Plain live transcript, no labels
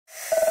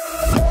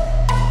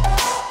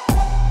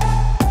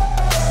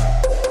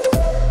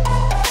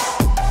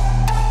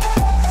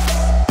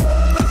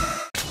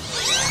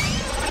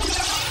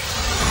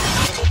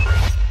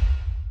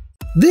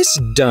This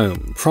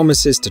dome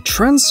promises to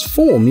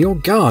transform your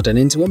garden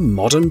into a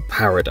modern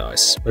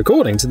paradise,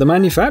 according to the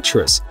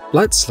manufacturers.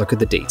 Let's look at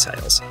the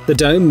details. The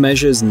dome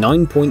measures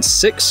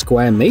 9.6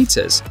 square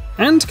meters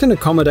and can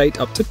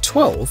accommodate up to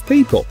 12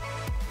 people.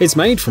 It's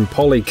made from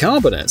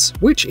polycarbonate,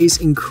 which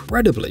is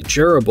incredibly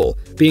durable,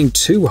 being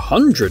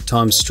 200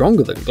 times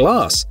stronger than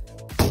glass.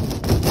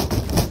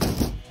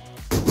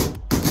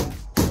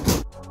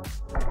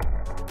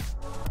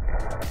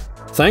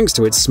 Thanks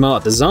to its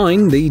smart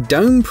design, the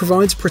dome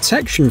provides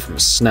protection from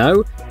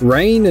snow,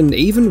 rain, and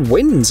even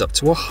winds up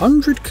to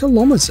 100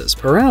 kilometers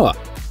per hour.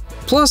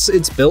 Plus,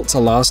 it's built to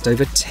last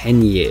over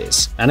 10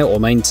 years, and it will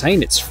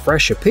maintain its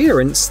fresh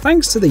appearance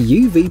thanks to the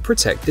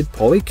UV-protected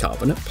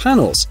polycarbonate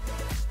panels.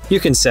 You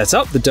can set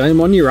up the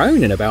dome on your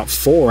own in about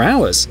 4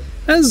 hours,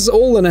 as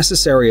all the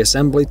necessary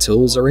assembly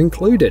tools are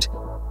included.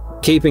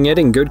 Keeping it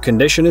in good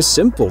condition is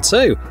simple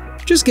too.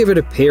 Just give it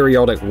a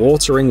periodic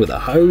watering with a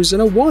hose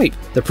and a wipe.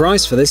 The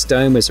price for this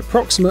dome is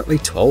approximately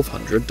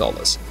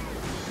 $1,200.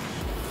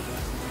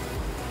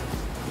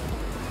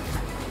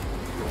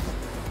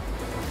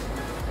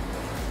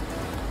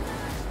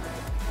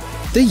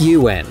 The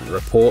UN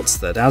reports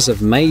that as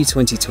of May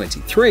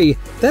 2023,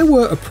 there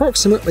were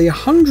approximately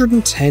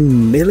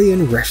 110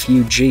 million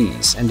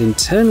refugees and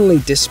internally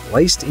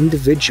displaced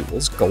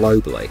individuals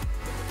globally.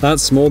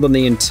 That's more than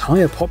the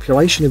entire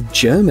population of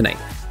Germany.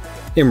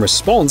 In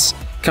response,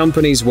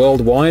 companies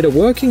worldwide are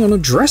working on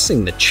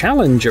addressing the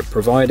challenge of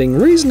providing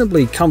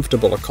reasonably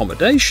comfortable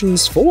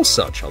accommodations for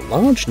such a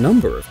large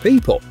number of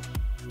people.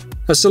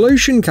 A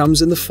solution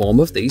comes in the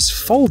form of these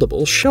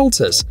foldable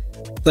shelters.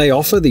 They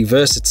offer the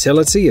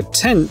versatility of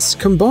tents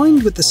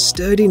combined with the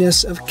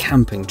sturdiness of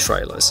camping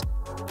trailers.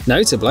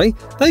 Notably,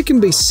 they can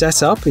be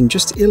set up in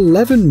just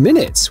 11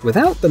 minutes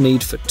without the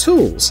need for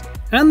tools,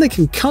 and they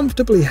can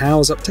comfortably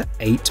house up to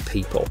 8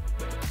 people.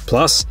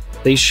 Plus,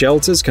 these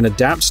shelters can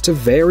adapt to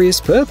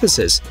various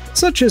purposes,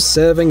 such as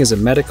serving as a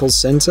medical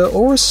center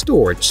or a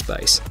storage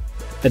space.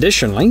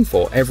 Additionally,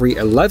 for every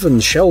 11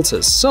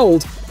 shelters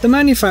sold, the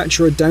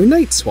manufacturer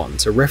donates one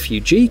to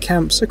refugee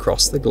camps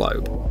across the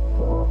globe.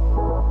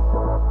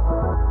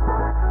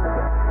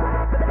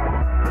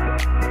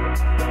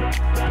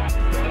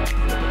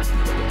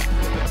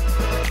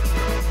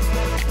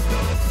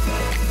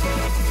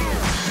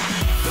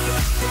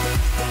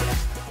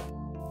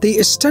 The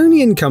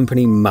Estonian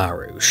company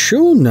Maru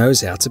sure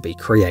knows how to be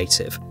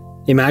creative.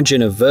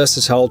 Imagine a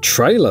versatile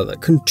trailer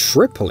that can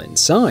triple in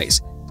size.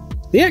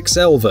 The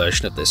XL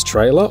version of this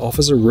trailer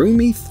offers a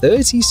roomy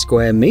 30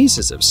 square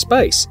meters of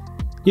space.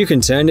 You can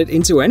turn it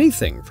into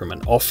anything from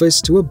an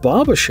office to a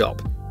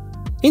barbershop.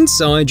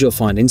 Inside you'll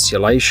find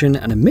insulation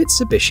and a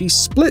Mitsubishi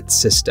split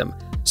system,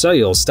 so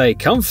you'll stay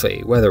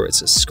comfy whether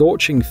it's a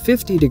scorching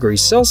 50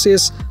 degrees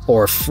Celsius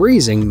or a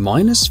freezing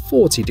minus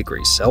 40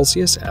 degrees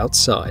Celsius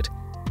outside.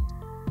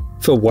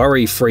 For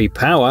worry-free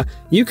power,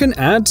 you can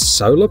add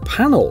solar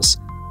panels.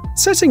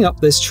 Setting up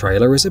this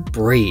trailer is a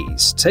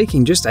breeze,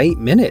 taking just 8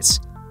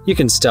 minutes. You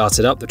can start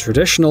it up the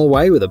traditional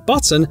way with a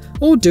button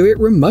or do it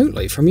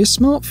remotely from your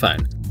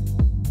smartphone.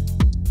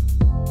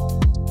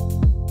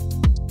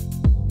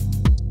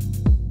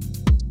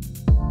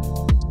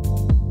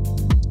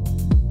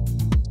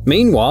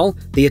 Meanwhile,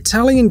 the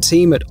Italian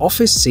team at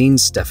Officine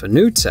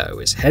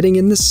Stefanuto is heading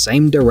in the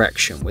same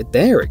direction with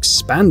their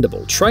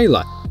expandable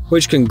trailer,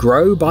 which can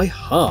grow by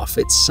half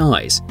its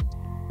size.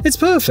 It's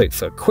perfect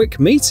for quick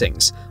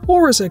meetings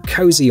or as a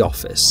cozy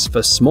office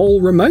for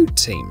small remote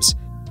teams.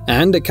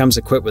 And it comes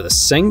equipped with a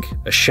sink,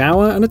 a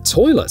shower, and a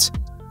toilet.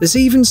 There's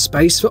even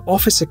space for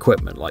office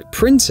equipment like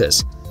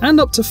printers,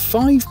 and up to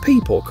 5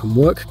 people can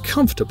work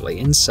comfortably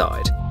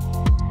inside.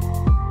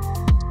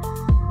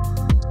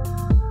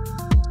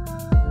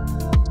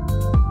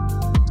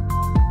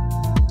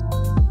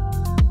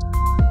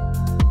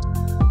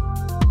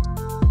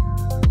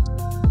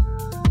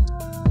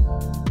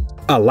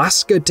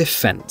 Alaska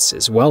Defense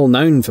is well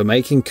known for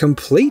making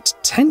complete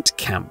tent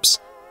camps.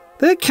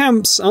 Their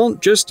camps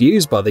aren't just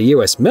used by the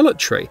US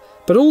military,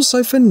 but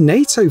also for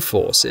NATO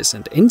forces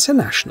and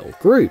international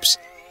groups.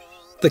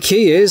 The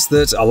key is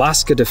that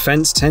Alaska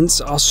Defense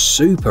tents are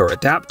super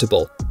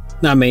adaptable.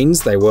 That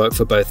means they work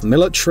for both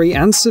military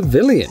and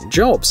civilian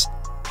jobs.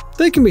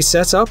 They can be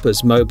set up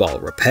as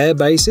mobile repair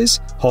bases,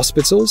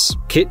 hospitals,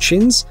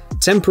 kitchens,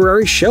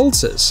 temporary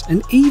shelters,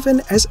 and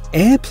even as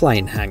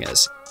airplane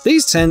hangars.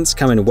 These tents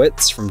come in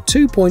widths from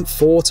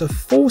 2.4 to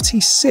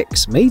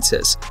 46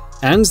 meters,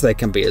 and they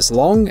can be as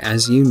long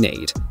as you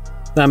need.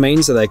 That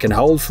means that they can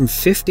hold from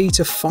 50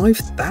 to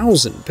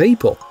 5,000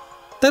 people.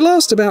 They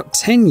last about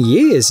 10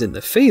 years in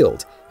the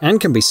field and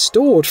can be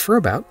stored for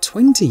about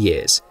 20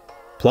 years.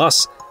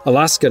 Plus,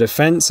 Alaska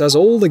Defense has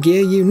all the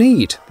gear you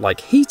need, like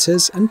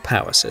heaters and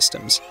power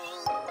systems.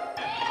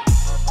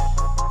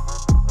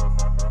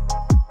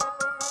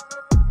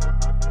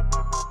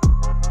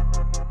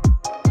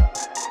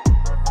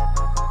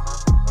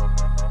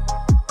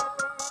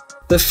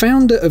 The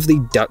founder of the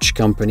Dutch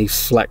company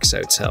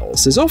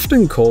Flexotels is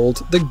often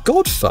called the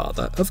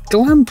godfather of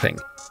glamping.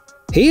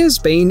 He has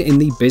been in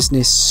the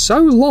business so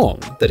long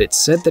that it's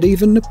said that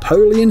even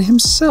Napoleon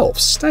himself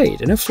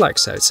stayed in a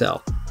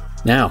Flexotel.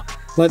 Now,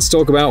 let's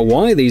talk about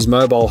why these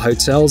mobile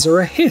hotels are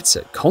a hit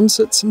at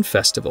concerts and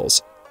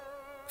festivals.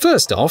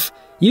 First off,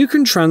 you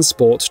can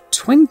transport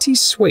 20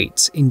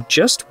 suites in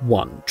just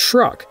one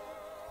truck.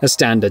 A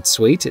standard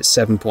suite is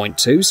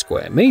 7.2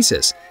 square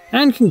meters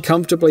and can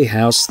comfortably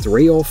house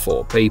 3 or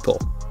 4 people.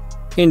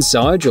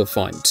 Inside, you'll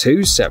find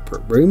 2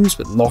 separate rooms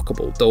with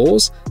lockable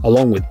doors,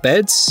 along with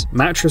beds,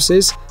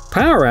 mattresses,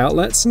 power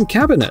outlets, and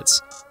cabinets.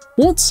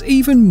 What's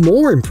even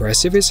more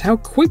impressive is how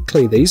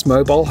quickly these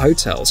mobile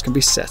hotels can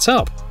be set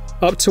up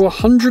to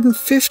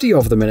 150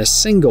 of them in a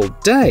single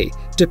day,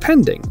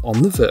 depending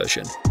on the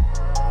version.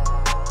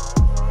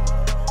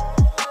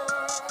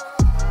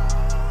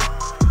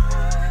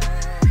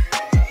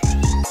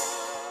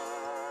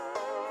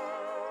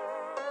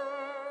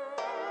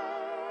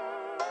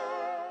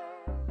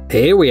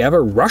 Here we have a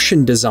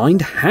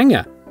Russian-designed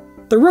hangar.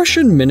 The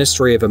Russian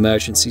Ministry of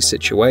Emergency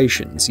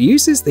Situations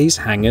uses these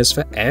hangars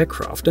for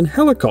aircraft and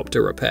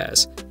helicopter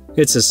repairs.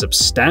 It's a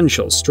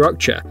substantial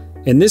structure,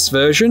 in this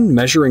version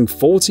measuring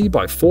 40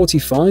 by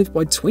 45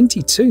 by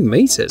 22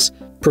 meters,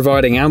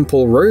 providing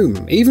ample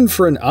room even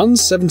for an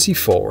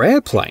Un-74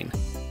 airplane.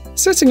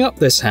 Setting up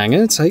this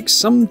hangar takes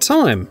some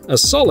time, a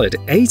solid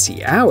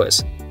 80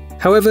 hours.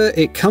 However,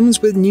 it comes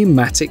with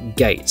pneumatic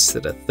gates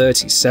that are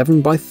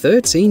 37 by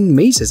 13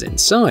 meters in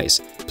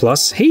size,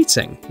 plus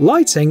heating,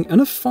 lighting,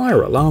 and a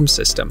fire alarm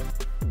system.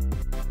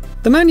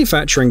 The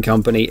manufacturing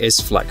company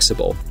is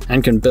flexible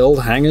and can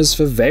build hangars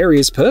for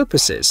various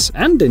purposes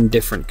and in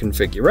different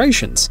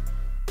configurations.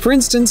 For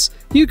instance,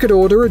 you could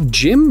order a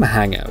gym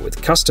hangar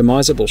with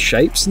customizable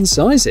shapes and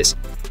sizes.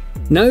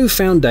 No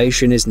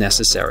foundation is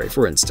necessary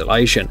for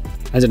installation,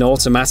 and an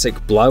automatic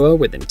blower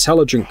with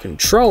intelligent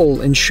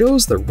control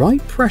ensures the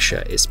right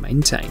pressure is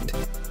maintained.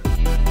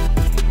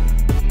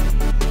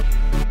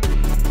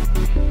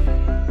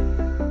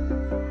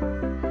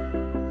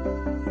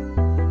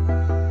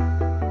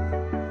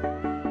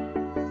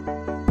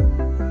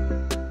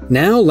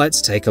 Now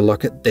let's take a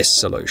look at this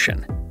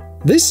solution.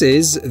 This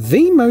is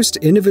the most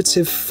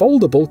innovative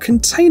foldable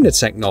container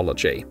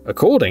technology,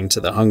 according to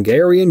the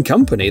Hungarian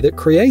company that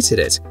created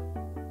it.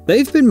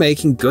 They've been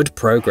making good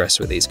progress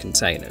with these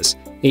containers,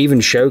 even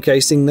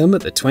showcasing them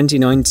at the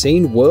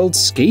 2019 World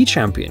Ski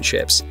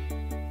Championships.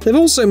 They've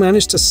also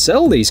managed to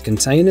sell these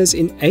containers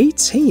in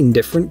 18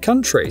 different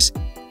countries.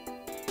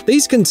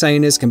 These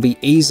containers can be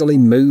easily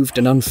moved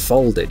and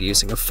unfolded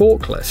using a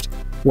forklift.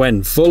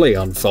 When fully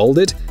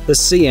unfolded, the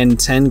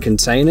CN10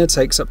 container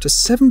takes up to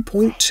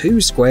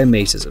 7.2 square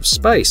meters of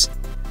space.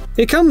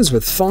 It comes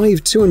with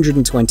 5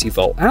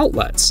 220-volt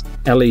outlets,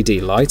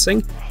 LED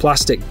lighting,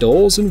 plastic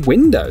doors, and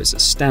windows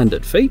as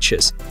standard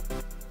features.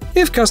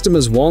 If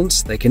customers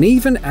want, they can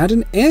even add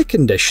an air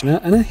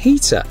conditioner and a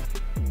heater.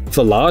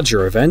 For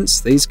larger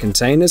events, these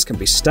containers can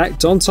be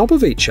stacked on top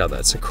of each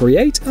other to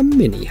create a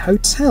mini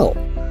hotel.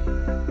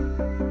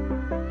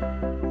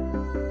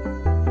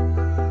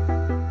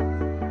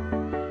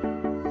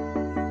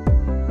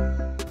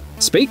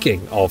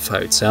 Speaking of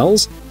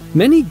hotels,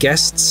 many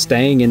guests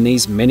staying in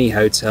these mini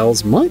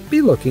hotels might be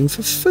looking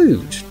for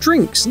food,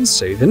 drinks, and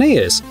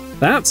souvenirs.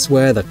 That's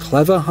where the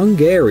clever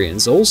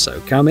Hungarians also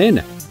come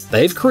in.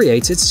 They've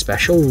created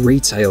special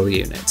retail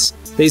units.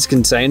 These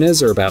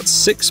containers are about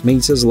 6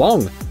 meters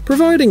long,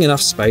 providing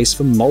enough space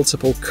for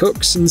multiple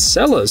cooks and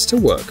sellers to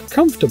work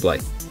comfortably.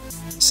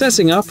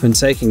 Setting up and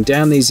taking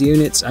down these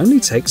units only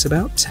takes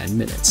about 10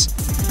 minutes.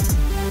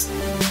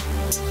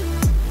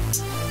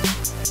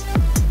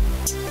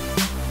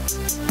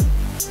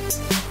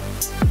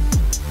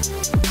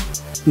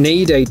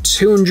 Need a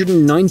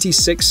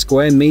 296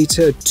 square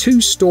meter,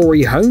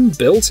 2-story home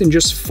built in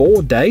just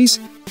 4 days?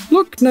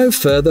 Look no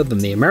further than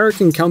the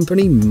American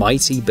company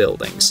Mighty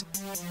Buildings.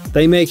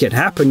 They make it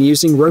happen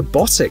using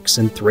robotics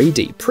and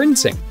 3D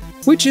printing,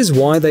 which is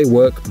why they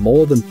work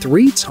more than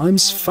 3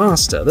 times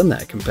faster than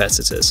their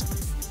competitors.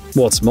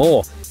 What's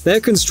more, their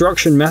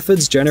construction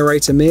methods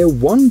generate a mere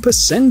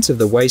 1% of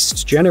the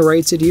waste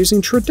generated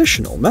using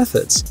traditional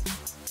methods.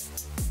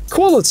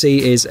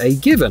 Quality is a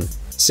given,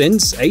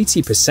 since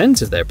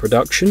 80% of their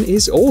production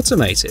is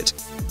automated.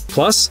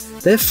 Plus,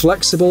 they're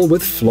flexible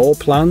with floor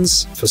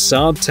plans,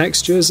 facade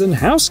textures, and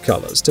house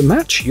colors to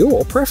match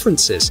your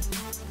preferences.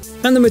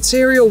 And the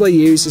material they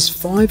use is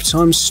 5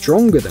 times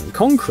stronger than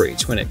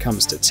concrete when it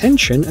comes to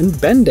tension and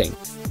bending,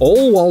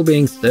 all while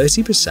being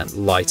 30%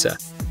 lighter.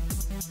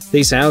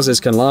 These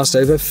houses can last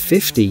over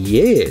 50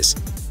 years.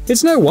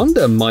 It's no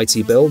wonder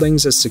Mighty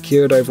Buildings has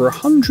secured over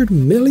 $100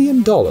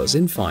 million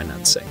in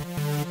financing.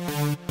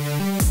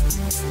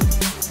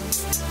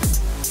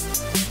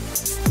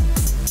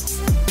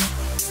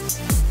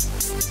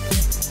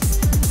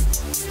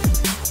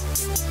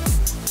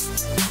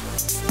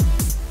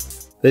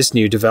 This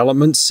new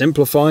development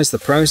simplifies the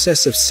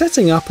process of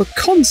setting up a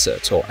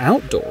concert or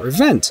outdoor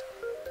event.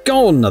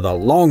 Gone are the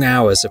long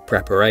hours of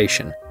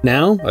preparation.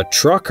 Now, a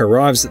truck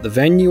arrives at the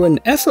venue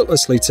and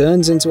effortlessly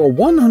turns into a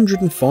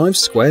 105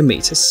 square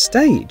meter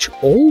stage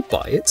all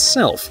by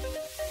itself.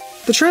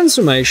 The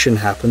transformation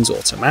happens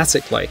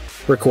automatically,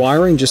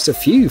 requiring just a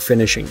few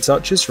finishing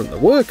touches from the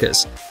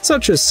workers,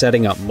 such as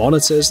setting up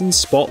monitors and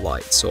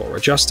spotlights or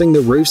adjusting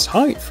the roof's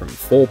height from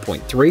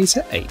 4.3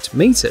 to 8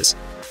 meters.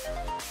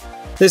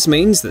 This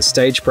means that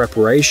stage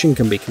preparation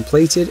can be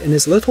completed in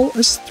as little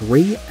as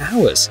 3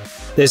 hours.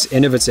 This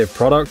innovative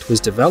product was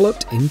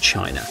developed in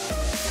China.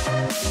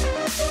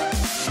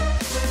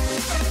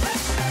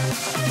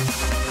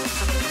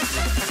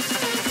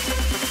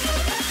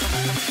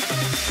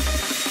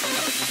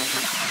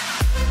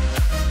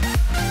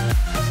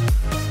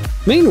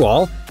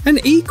 Meanwhile, an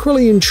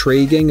equally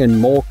intriguing and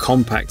more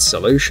compact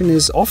solution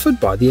is offered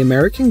by the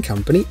American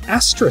company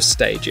Astra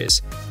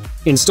Stages.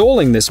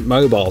 Installing this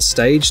mobile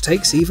stage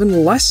takes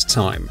even less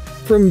time,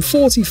 from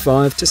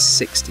 45 to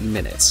 60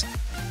 minutes.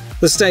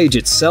 The stage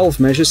itself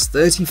measures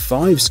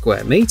 35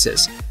 square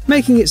meters,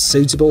 making it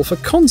suitable for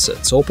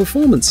concerts or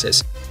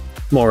performances.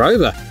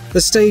 Moreover,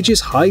 the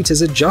stage's height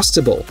is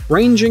adjustable,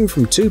 ranging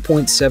from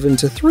 2.7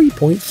 to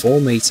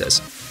 3.4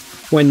 meters.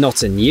 When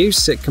not in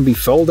use, it can be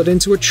folded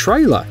into a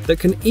trailer that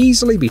can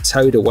easily be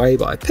towed away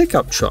by a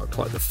pickup truck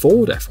like the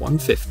Ford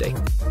F-150.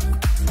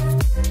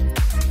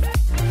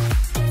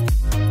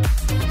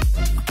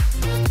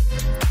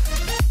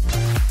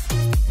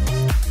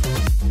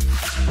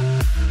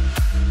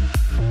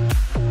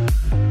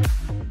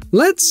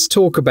 Let's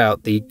talk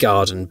about the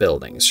garden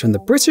buildings from the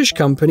British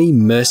company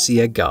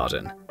Mercia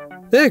Garden.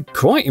 They're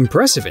quite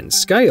impressive in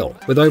scale,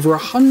 with over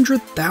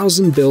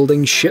 100,000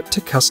 buildings shipped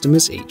to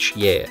customers each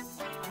year.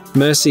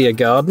 Mercia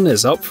Garden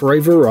is up for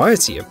a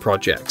variety of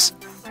projects.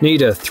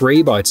 Need a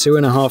 3 by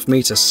 2.5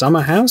 meter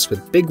summer house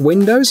with big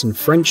windows and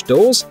French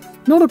doors?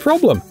 Not a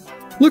problem.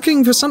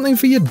 Looking for something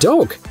for your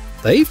dog?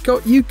 They've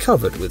got you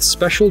covered with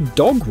special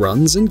dog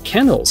runs and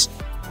kennels.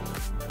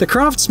 The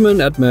craftsmen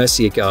at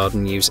Mercia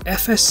Garden use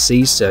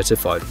FSC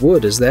certified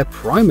wood as their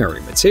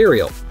primary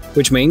material,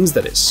 which means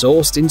that it's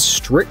sourced in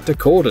strict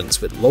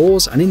accordance with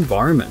laws and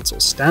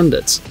environmental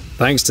standards.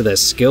 Thanks to their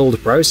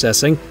skilled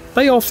processing,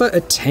 they offer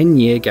a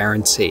 10-year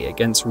guarantee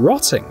against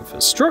rotting for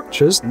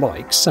structures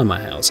like summer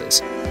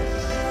houses.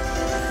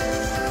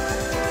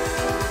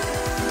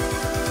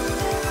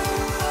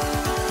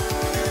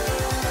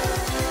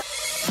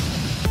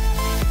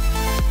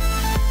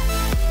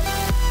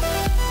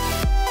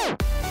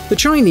 The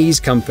Chinese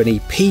company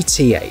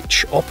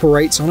PTH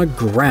operates on a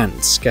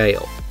grand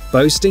scale,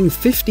 boasting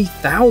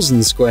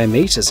 50,000 square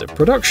meters of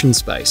production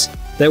space.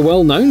 They're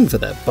well known for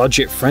their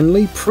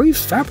budget-friendly,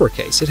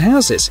 prefabricated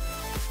houses.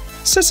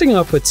 Setting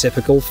up a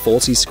typical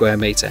 40 square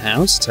meter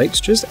house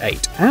takes just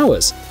 8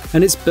 hours,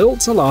 and it's built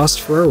to last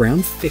for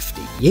around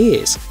 50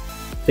 years.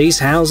 These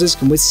houses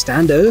can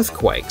withstand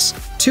earthquakes,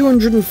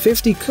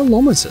 250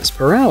 kilometers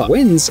per hour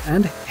winds,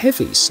 and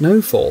heavy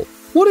snowfall.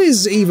 What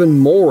is even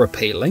more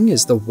appealing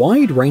is the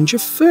wide range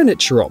of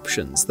furniture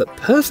options that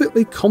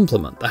perfectly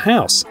complement the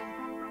house.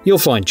 You'll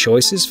find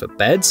choices for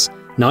beds,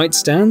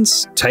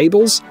 nightstands,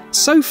 tables,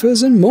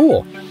 sofas, and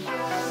more.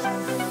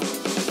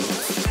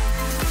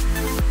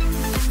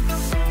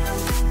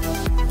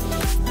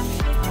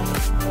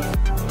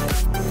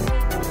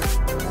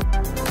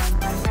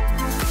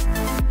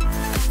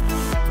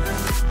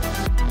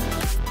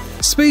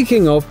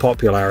 Speaking of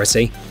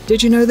popularity,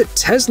 did you know that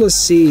Tesla's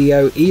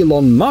CEO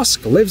Elon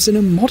Musk lives in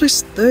a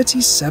modest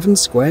 37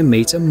 square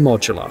meter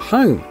modular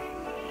home?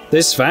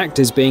 This fact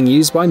is being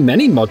used by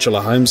many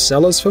modular home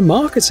sellers for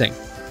marketing.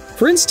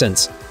 For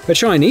instance, a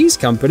Chinese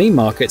company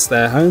markets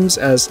their homes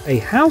as a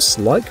house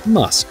like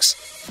Musk's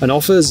and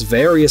offers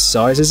various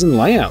sizes and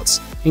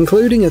layouts,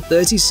 including a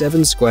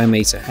 37 square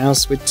meter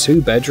house with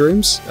 2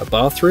 bedrooms, a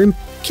bathroom,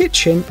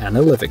 kitchen, and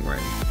a living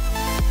room.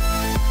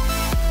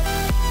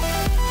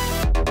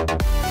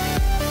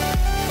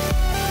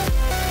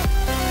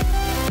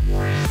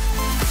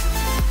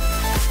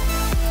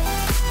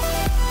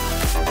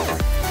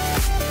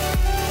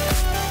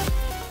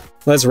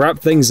 Let's wrap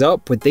things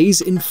up with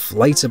these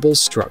inflatable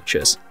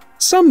structures.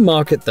 Some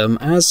market them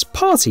as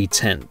party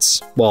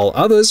tents, while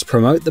others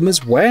promote them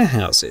as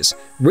warehouses,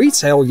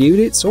 retail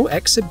units, or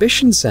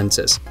exhibition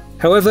centers.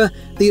 However,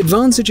 the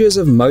advantages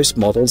of most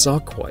models are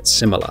quite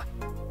similar.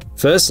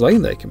 Firstly,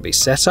 they can be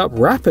set up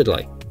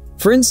rapidly.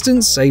 For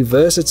instance, a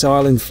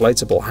versatile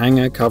inflatable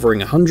hangar covering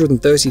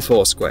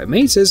 134 square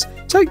meters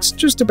takes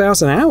just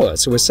about an hour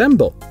to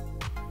assemble.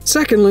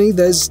 Secondly,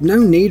 there's no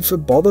need for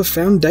bother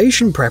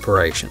foundation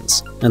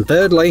preparations. And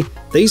thirdly,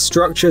 these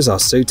structures are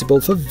suitable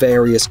for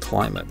various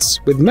climates,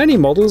 with many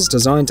models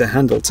designed to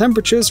handle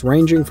temperatures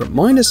ranging from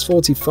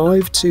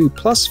 -45 to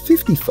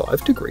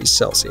 +55 degrees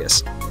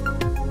Celsius.